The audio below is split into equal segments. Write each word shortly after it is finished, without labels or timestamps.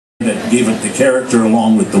gave it the character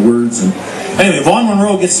along with the words. And anyway, Vaughn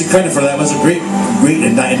Monroe gets the credit for that. It was a great,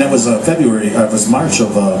 and that was it was March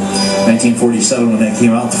of 1947 when that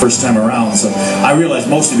came out the first time around. So I realize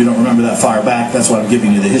most of you don't remember that far back. That's why I'm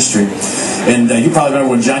giving you the history. And you probably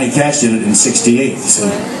remember when Johnny Cash did it in '68. So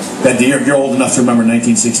that you're old enough to remember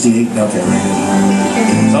 1968. Okay, very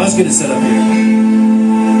good. So let's get it set up here.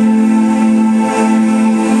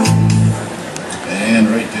 And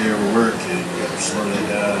right there will work. You got to slow that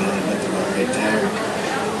down a little bit to about right there.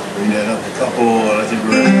 Bring that up a couple, and I think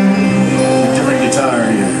we're a different guitar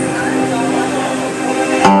here.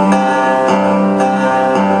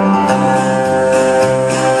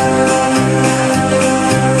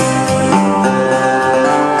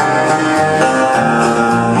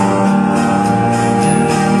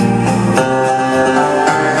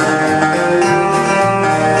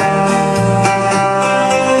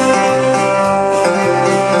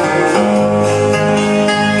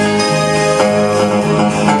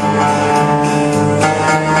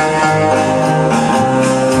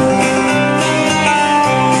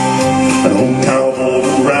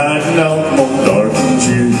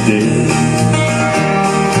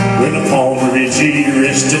 He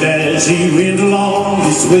rested as he went along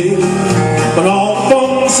his way, but all at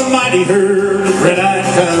once a mighty herd of red-eyed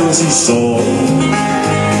cows he saw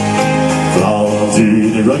fly through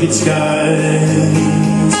the rugged sky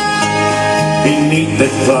beneath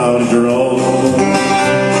that cloudy draw.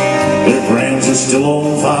 Their brands are still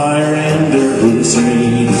on fire and their hoofs are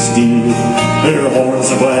made of steel. Their horns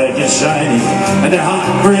are black and shiny and their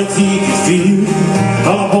hot breath he could feel.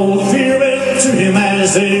 A bolt of fear went to him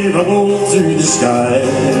as they rumbled through the sky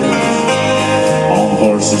on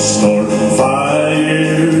horses snorting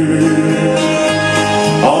fire.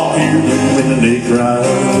 I'll hear them when they cry.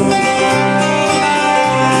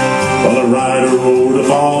 Well, the rider rode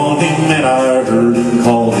upon him and I heard him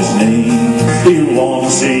call his name. He'll want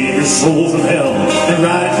to save your soul from hell and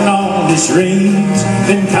riding on this range.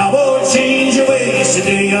 Then cowboy, change your ways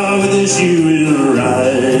today, or with us you will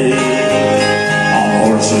ride on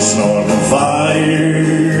horses snorting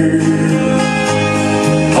fire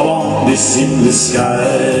along this endless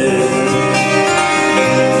sky.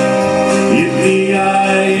 Yippee-yi-yi,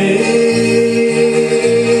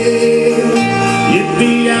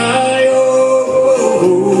 yippee-yi-yi-oh.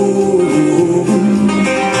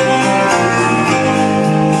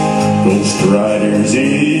 Ghost riders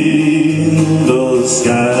in the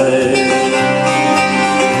sky,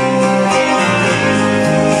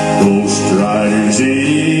 ghost riders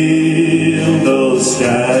in the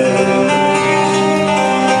sky.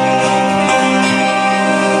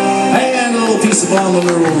 And a little piece of Vaughn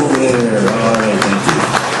Monroe over there. All right, thank you.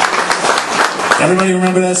 Everybody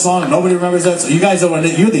remember that song? Nobody remembers that song? You guys don't.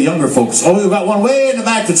 You're the younger folks. Oh, we've got one way in the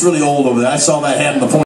back that's really old over there. I saw that hat in the point.